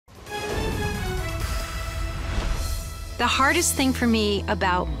The hardest thing for me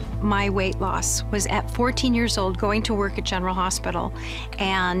about my weight loss was at 14 years old going to work at General Hospital,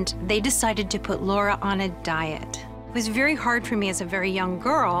 and they decided to put Laura on a diet. It was very hard for me as a very young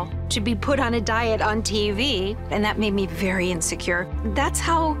girl to be put on a diet on TV, and that made me very insecure. That's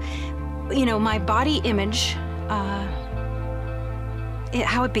how, my body image,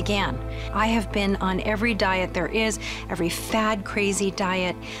 how it began. I have been on every diet there is, every fad crazy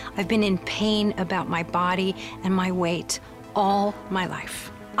diet. I've been in pain about my body and my weight all my life.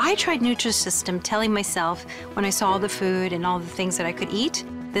 I tried Nutrisystem telling myself when I saw the food and all the things that I could eat,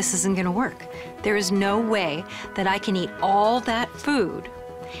 this isn't gonna work. There is no way that I can eat all that food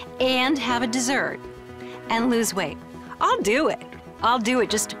and have a dessert and lose weight. I'll do it. I'll do it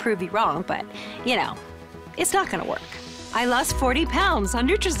just to prove you wrong, but it's not gonna work. I lost 40 pounds on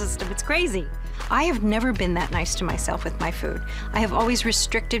Nutrisystem, it's crazy. I have never been that nice to myself with my food. I have always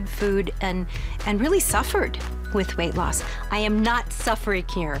restricted food and really suffered with weight loss. I am not suffering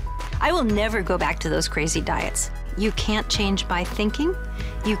here. I will never go back to those crazy diets. You can't change by thinking,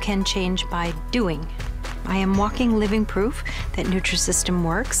 you can change by doing. I am walking living proof that Nutrisystem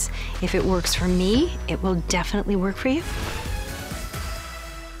works. If it works for me, it will definitely work for you.